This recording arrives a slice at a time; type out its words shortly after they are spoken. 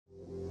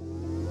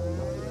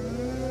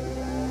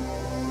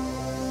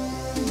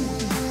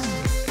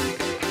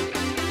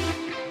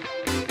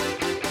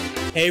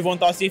Hey everyone,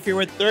 Steve here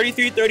with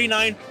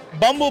 3339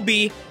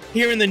 BumbleB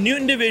here in the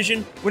Newton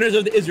division, winners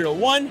of the Israel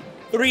 1,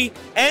 3,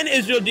 and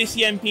Israel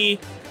DCMP.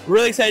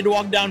 Really excited to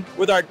walk down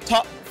with our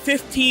top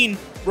 15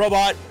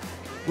 robot.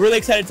 Really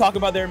excited to talk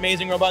about their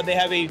amazing robot. They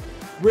have a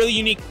really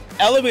unique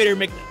elevator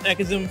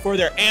mechanism for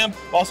their amp,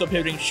 also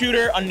pivoting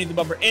shooter underneath the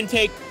bumper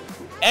intake,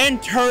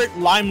 and turret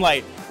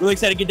limelight. Really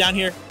excited to get down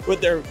here with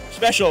their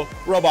special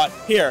robot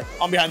here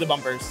on Behind the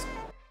Bumpers.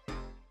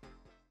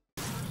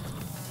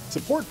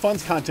 Support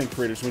funds content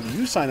creators when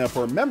you sign up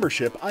for a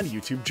membership on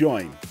YouTube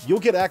Join. You'll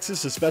get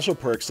access to special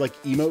perks like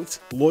emotes,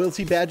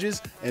 loyalty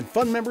badges, and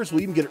fun members will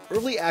even get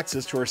early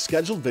access to our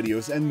scheduled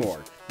videos and more.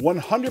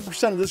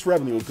 100% of this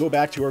revenue will go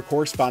back to our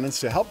correspondents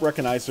to help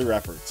recognize their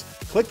efforts.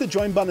 Click the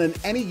join button in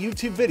any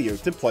YouTube video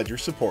to pledge your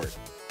support.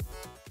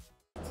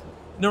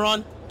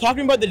 Naran,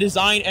 talking about the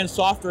design and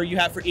software you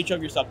have for each of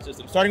your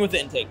subsystems, starting with the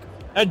intake.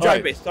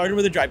 Starting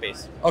with the drive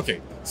base.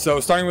 Okay, so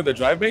starting with the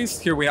drive base,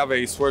 here we have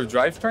a swerve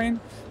drivetrain.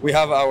 We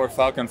have our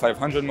Falcon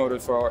 500 motor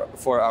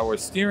for our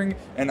steering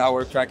and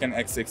our Kraken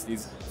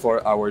X60s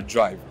for our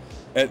drive.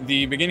 At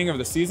the beginning of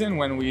the season,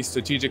 when we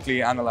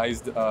strategically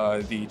analyzed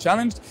the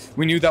challenge,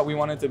 we knew that we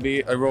wanted to be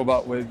a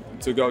robot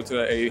to go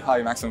to a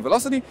high maximum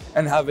velocity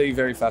and have a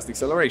very fast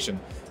acceleration.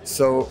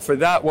 So for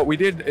that, what we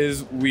did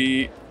is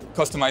we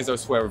customized our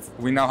swerve.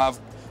 We now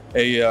have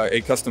a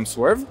custom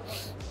swerve.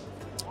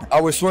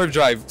 Our swerve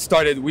drive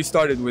we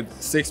started with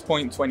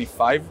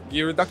 6.25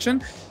 gear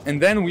reduction, and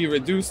then we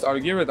reduced our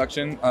gear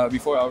reduction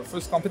before our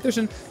first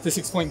competition to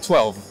 6.12.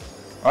 All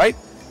right.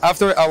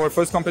 After our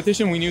first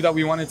competition, we knew that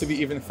we wanted to be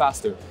even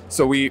faster,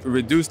 so we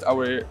reduced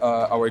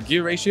our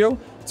gear ratio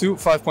to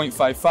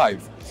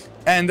 5.55.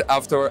 And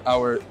after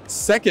our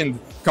second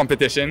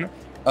competition,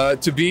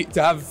 to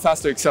have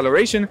faster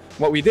acceleration,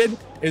 what we did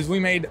is we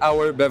made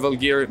our bevel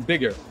gear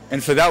bigger.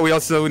 And for that, we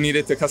also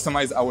needed to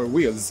customize our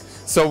wheels.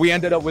 So we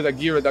ended up with a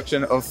gear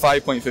reduction of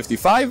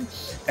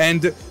 5.55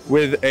 and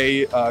with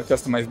a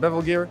customized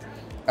bevel gear,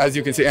 as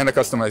you can see, and a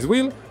customized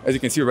wheel. As you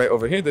can see right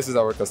over here, this is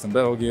our custom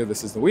bevel gear.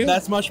 This is the wheel.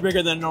 That's much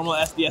bigger than normal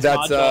SDS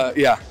module.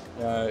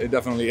 Yeah, it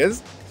definitely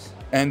is.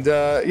 And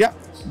yeah,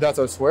 that's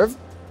our swerve.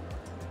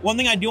 One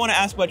thing I do want to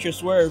ask about your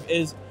swerve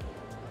is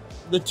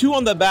the two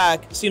on the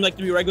back seem like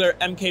to be regular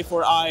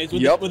MK4Is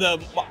with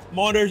the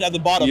motors at the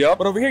bottom.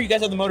 But over here, you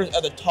guys have the motors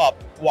at the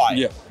top. Why?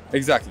 Yeah,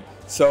 exactly.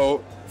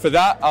 So for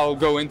that, I'll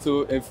go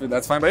into, if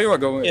that's fine by you, I'll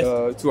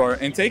go to our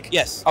intake.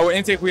 Yes. Our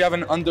intake, we have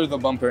an under the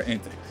bumper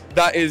intake.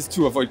 That is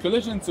to avoid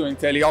collisions, doing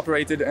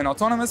tele-operated and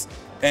autonomous.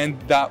 And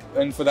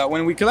for that,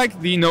 when we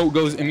collect, the node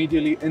goes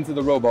immediately into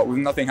the robot with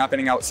nothing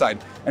happening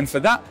outside. And for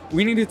that,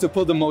 we needed to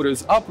pull the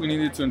motors up. We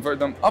needed to invert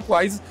them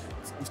upwards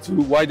to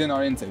widen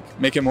our intake,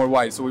 make it more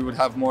wide, so we would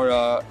have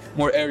more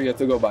area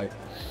to go by.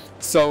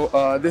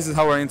 So this is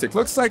how our intake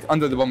looks like,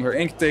 under the bumper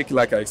intake,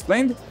 like I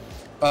explained.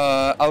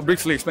 I'll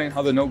briefly explain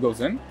how the node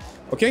goes in.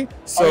 Okay,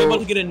 so are you able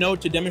to get a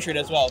node to demonstrate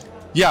as well?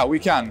 Yeah, we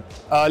can.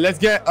 Let's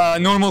get a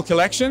normal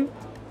collection.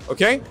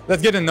 Okay,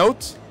 let's get a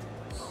note.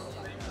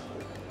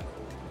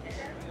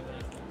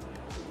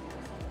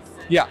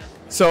 Yeah,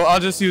 so I'll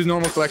just use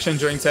normal collection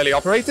during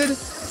tele-operated.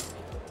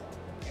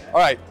 All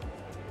right.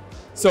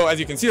 So as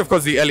you can see, of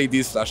course, the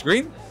LEDs flash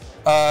green.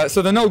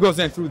 So the node goes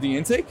in through the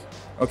intake.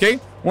 Okay.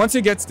 Once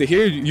it gets to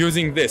here,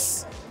 using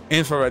this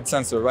infrared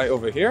sensor right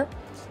over here,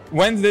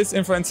 when this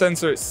infrared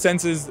sensor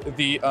senses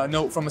the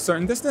node from a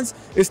certain distance,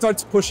 it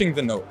starts pushing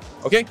the node.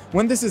 Okay.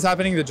 When this is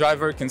happening, the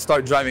driver can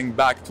start driving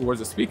back towards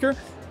the speaker,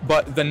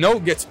 but the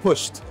node gets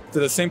pushed to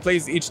the same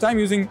place each time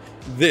using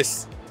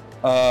this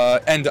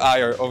end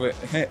IR over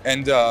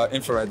and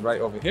infrared right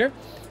over here,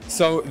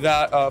 so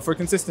that for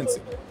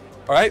consistency.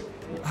 All right.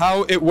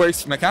 How it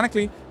works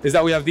mechanically is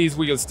that we have these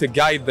wheels to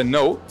guide the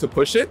node, to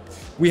push it.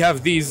 We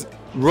have these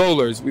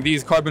rollers, with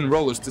these carbon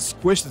rollers to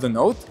squish the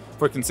node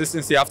for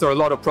consistency. After a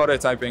lot of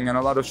prototyping and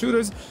a lot of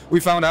shooters, we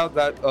found out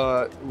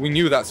that we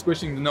knew that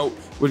squishing the node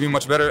would be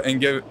much better and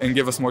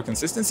give us more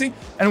consistency.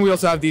 And we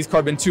also have these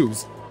carbon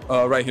tubes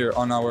right here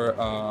on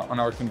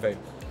our conveyor.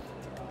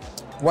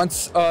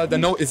 Once the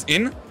node is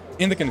in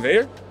the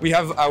conveyor, we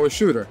have our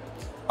shooter.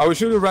 Our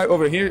shooter right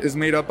over here is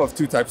made up of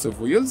two types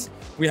of wheels.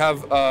 We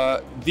have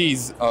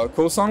these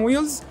Coulson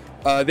wheels.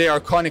 They are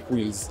conic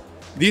wheels.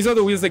 These are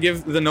the wheels that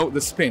give the node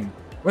the spin.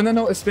 When the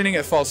node is spinning,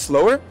 it falls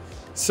slower,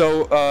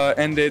 so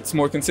and it's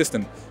more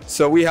consistent.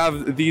 So we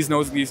have these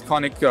nodes, these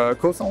conic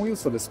Coulson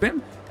wheels for the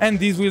spin, and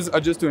these wheels are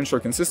just to ensure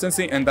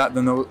consistency and that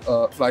the node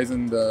flies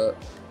in the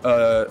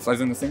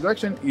same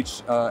direction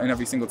each and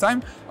every single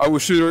time. Our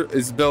shooter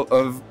is built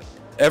of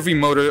every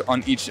motor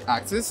on each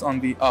axis, on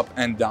the up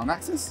and down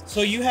axis.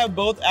 So you have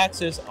both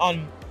axes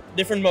on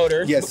different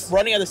motors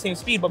running at the same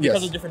speed, but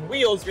because of different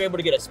wheels, you're able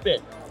to get a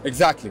spin.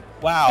 Exactly.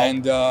 Wow.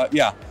 And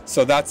yeah,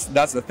 so that's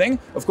the thing.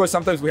 Of course,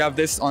 sometimes we have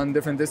this on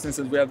different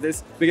distances. We have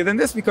this bigger than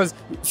this because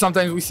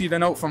sometimes we see the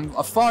node from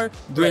afar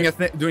doing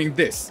doing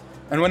this.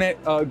 And when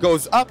it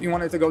goes up, you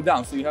want it to go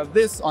down. So you have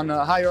this on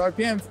a higher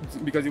RPM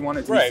because you want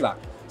it to be flat.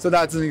 So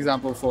that's an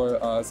example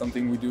for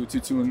something we do to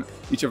tune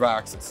each of our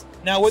axes.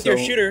 Now with your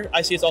shooter,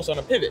 I see it's also on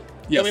a pivot.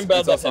 Yes,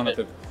 it's also on a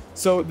pivot.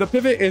 So the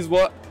pivot is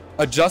what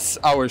adjusts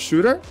our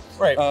shooter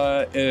Right.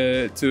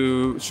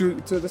 to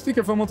shoot to the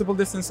speaker for multiple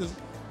distances.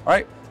 All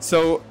right.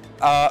 So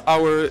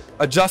our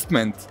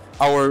adjustment,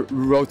 our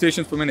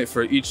rotations per minute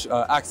for each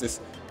axis,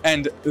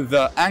 and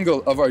the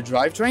angle of our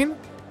drivetrain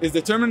is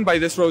determined by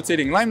this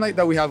rotating limelight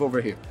that we have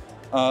over here.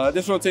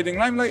 This rotating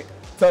limelight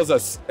tells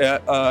us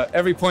at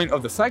every point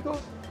of the cycle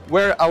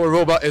where our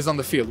robot is on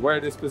the field, where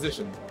it is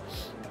positioned.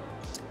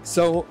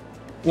 So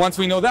once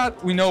we know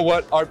that, we know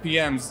what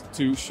RPMs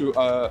to shoot,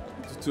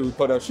 to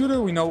put our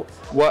shooter, we know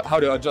how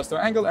to adjust our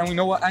angle, and we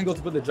know what angle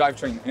to put the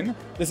drivetrain in.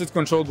 This is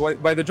controlled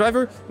by the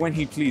driver when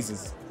he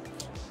pleases.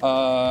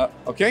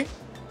 Okay,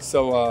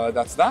 so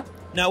that's that.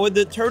 Now with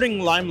the turning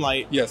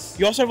limelight, yes,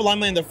 you also have a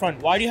limelight in the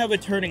front. Why do you have a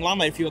turning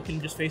limelight if you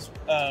can just face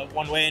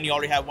one way and you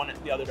already have one in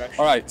the other direction?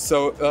 All right,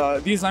 so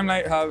these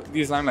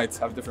limelights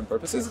have different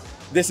purposes.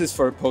 This is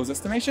for pose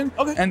estimation,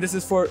 okay, and this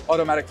is for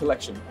automatic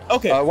collection.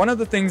 Okay. One of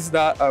the things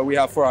that we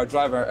have for our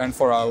driver and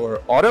for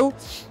our auto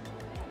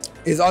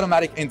is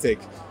automatic intake.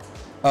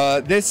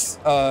 This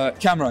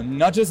camera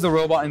nudges the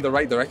robot in the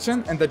right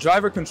direction, and the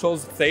driver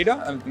controls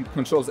theta and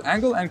controls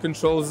angle and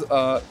controls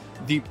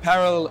the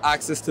parallel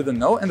axis to the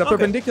node, and the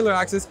perpendicular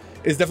axis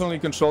is definitely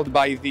controlled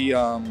by the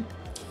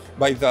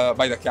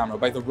camera,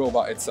 by the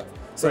robot itself.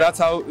 So that's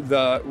how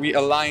we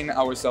align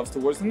ourselves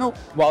towards the node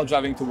while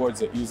driving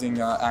towards it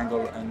using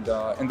angle and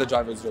the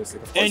driver's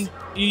joystick, of course. And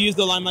you use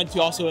the limelight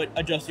to also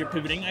adjust your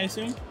pivoting, I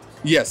assume?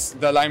 Yes,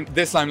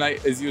 this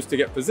limelight is used to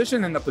get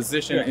position, and the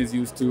position is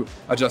used to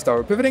adjust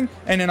our pivoting.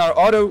 And in our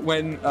auto,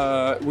 when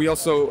we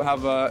also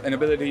have an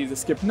ability to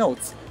skip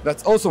notes,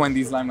 that's also when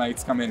these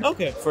limelights come in.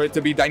 Okay. For it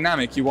to be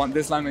dynamic, you want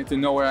this limelight to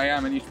know where I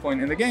am at each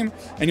point in the game,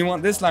 and you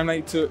want this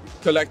limelight to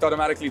collect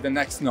automatically the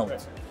next note.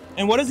 Okay.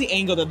 And what is the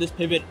angle that this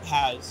pivot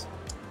has?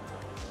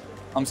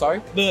 I'm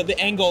sorry? The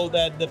angle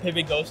that the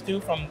pivot goes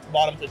to from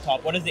bottom to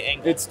top. What is the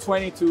angle? It's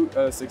 22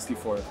 to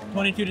 64.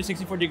 22 to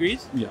 64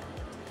 degrees? Yeah.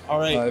 All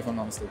right. If I'm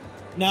not mistaken.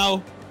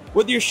 Now,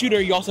 with your shooter,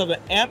 you also have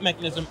an amp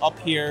mechanism up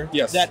here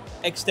that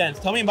extends.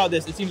 Tell me about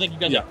this. It seems like you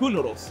guys have pool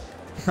noodles.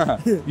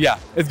 Yeah,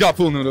 it's got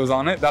pool noodles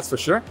on it, that's for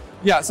sure.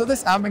 Yeah, so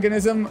this amp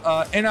mechanism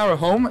in our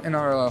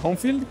home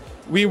field,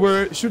 we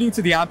were shooting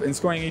to the amp and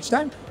scoring each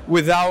time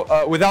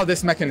without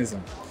this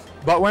mechanism.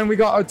 But when we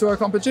got out to our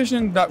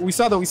competition, we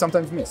saw that we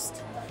sometimes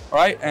missed. All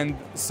right, and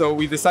so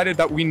we decided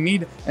that we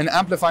need an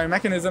amplifier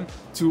mechanism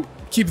to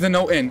keep the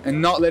note in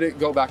and not let it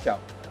go back out.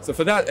 So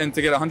for that, and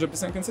to get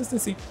 100%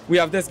 consistency, we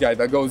have this guy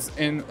that goes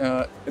in,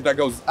 that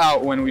goes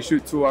out when we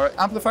shoot to our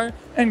amplifier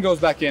and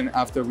goes back in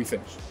after we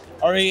finish.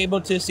 Are you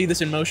able to see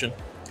this in motion?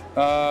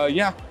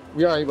 Yeah,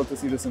 we are able to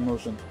see this in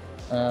motion.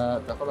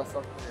 All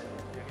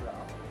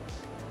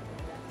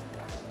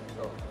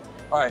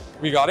right,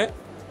 we got it.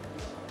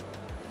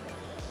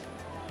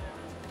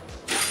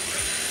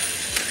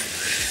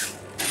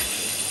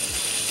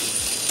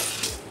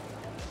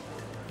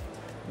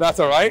 That's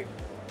all right.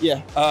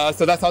 Yeah.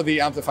 So that's how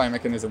the amplifier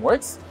mechanism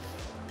works.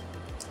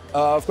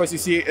 Of course, you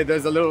see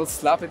there's a little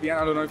slap at the end.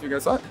 I don't know if you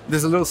guys saw it.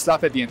 There's a little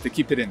slap at the end to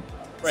keep it in.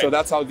 Right. So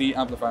that's how the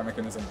amplifier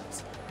mechanism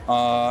works.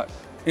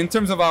 In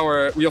terms of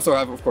we also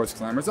have, of course,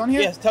 climbers on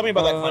here. Yes, tell me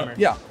about that climber.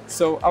 Yeah,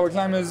 so our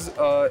climbers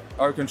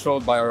are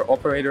controlled by our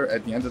operator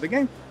at the end of the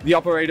game. The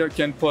operator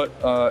can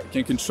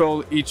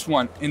control each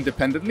one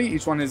independently.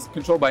 Each one is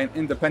controlled by an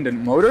independent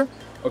motor.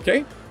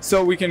 Okay,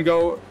 so we can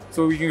go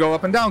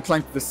up and down,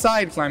 climb to the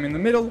side, climb in the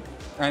middle,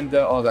 and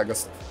all that good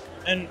stuff.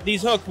 And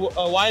these hooks,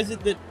 why is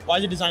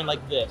it designed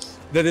like this?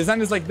 The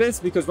design is like this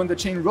because when the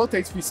chain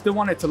rotates, we still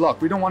want it to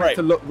lock. We don't want it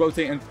to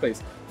rotate into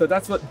place. So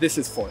that's what this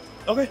is for.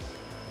 Okay.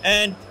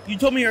 And you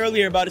told me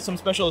earlier about some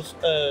special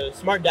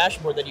smart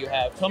dashboard that you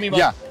have. Show me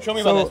about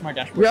that smart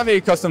dashboard. We have a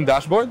custom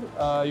dashboard.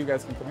 You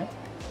guys can come here.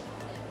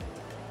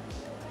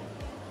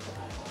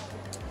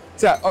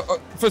 So yeah,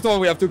 first of all,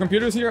 we have two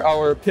computers here,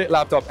 our pit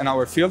laptop and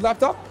our field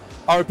laptop.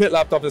 Our pit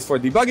laptop is for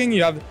debugging.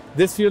 You have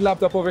this field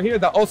laptop over here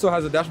that also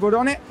has a dashboard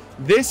on it.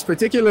 This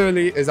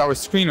particularly is our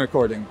screen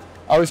recording.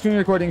 Our screen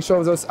recording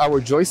shows us our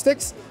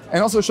joysticks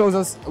and also shows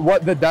us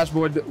what the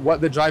dashboard,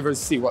 what the drivers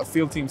see, what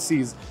field team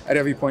sees at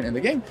every point in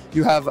the game.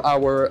 You have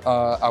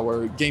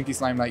our game piece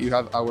limelight, you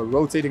have our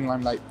rotating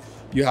limelight,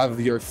 you have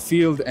your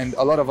field and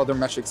a lot of other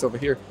metrics over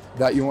here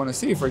that you want to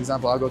see. For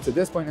example, I'll go to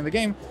this point in the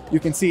game. You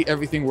can see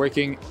everything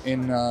working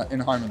in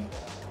harmony.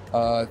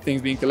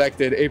 Things being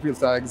collected, April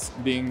tags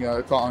being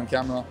caught on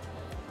camera.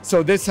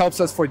 So this helps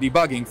us for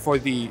debugging.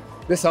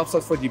 This helps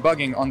us for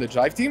debugging on the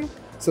drive team.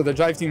 So the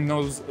drive team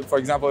knows, for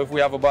example, if we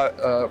have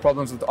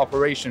problems with the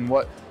operation,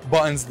 what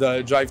buttons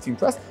the drive team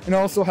press, and it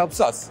also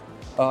helps us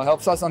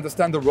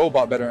understand the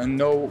robot better and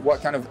know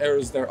what kind of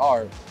errors there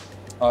are,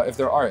 if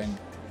there are any.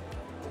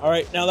 All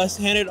right, now let's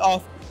hand it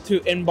off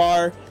to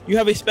Inbar. You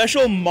have a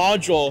special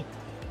module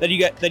that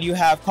you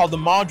have called the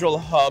Module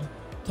Hub.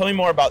 Tell me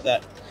more about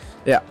that.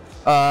 Yeah.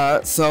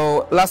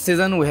 So last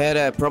season we had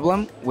a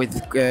problem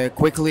with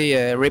quickly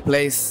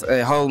replace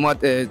whole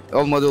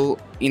module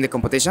in the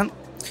competition.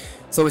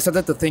 So we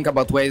started to think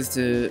about ways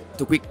to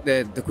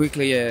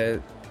quickly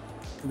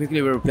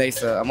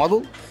replace a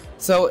module.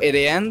 So at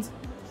the end,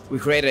 we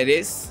created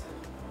this.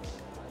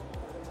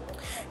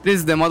 This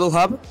is the model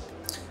hub.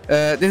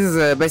 This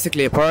is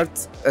basically a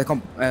part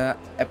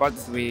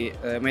that we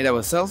made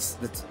ourselves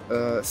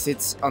that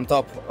sits on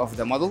top of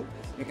the model.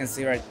 You can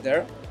see right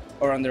there,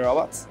 or on the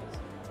robot.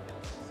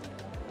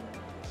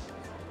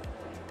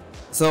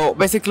 So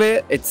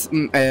basically, it's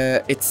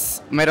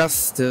made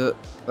us to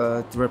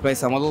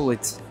replace a model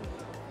with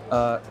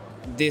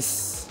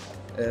this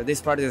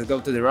part is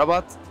go to the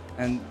robot,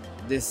 and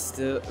this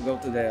to go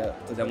to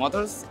the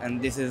motors,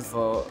 and this is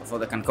for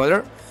the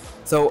camcorder.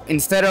 So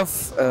instead of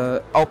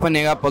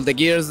opening up all the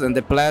gears and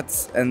the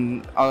plates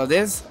and all of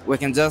this, we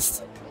can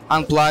just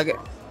unplug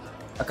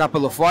a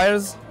couple of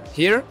wires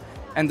here,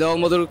 and the whole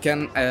module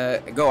can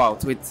go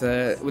out with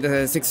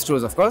 6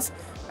 screws, of course.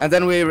 And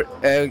then we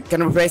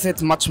can replace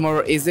it much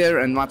more easier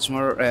and much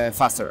more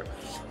faster.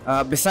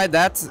 Beside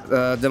that,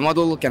 the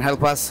module can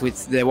help us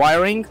with the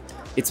wiring.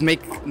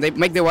 They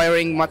make the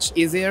wiring much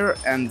easier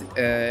and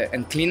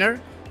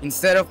cleaner.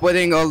 Instead of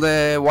putting all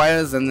the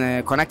wires and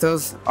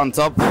connectors on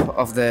top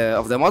of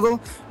the model,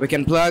 we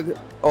can plug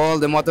all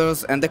the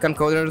motors and the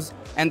camcoders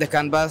and the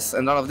CAN bus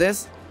and all of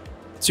this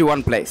to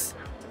one place.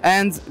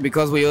 And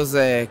because we use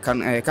a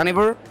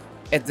carnivore,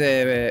 in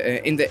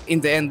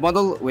the end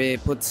model we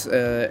put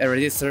a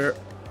register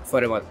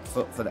for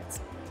that.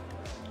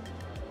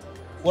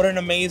 What an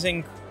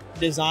amazing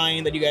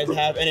design that you guys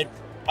have, and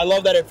I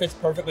love that it fits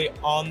perfectly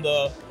on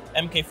the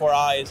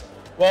MK4Is.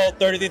 Well,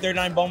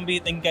 3339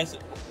 BumbleB, thank you guys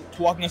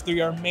for walking us through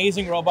your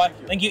amazing robot.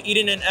 Thank you,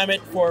 Eden and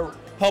Emmett, for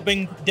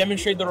helping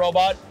demonstrate the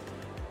robot.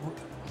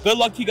 Good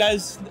luck to you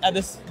guys at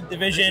this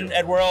division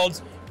at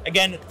Worlds.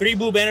 Again, 3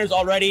 blue banners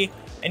already,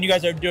 and you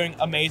guys are doing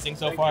amazing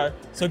so far.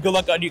 So good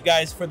luck on you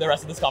guys for the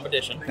rest of this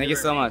competition. Thank you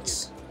so much.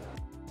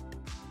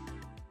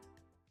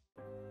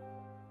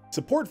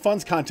 Support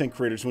Fun's content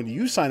creators when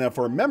you sign up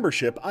for a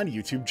membership on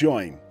YouTube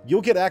Join. You'll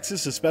get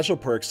access to special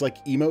perks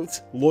like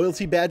emotes,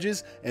 loyalty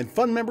badges, and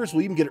Fun members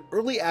will even get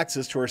early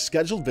access to our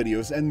scheduled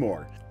videos and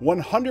more.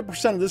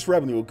 100% of this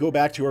revenue will go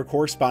back to our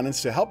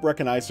correspondents to help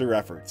recognize their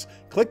efforts.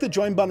 Click the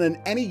Join button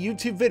in any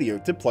YouTube video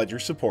to pledge your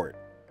support.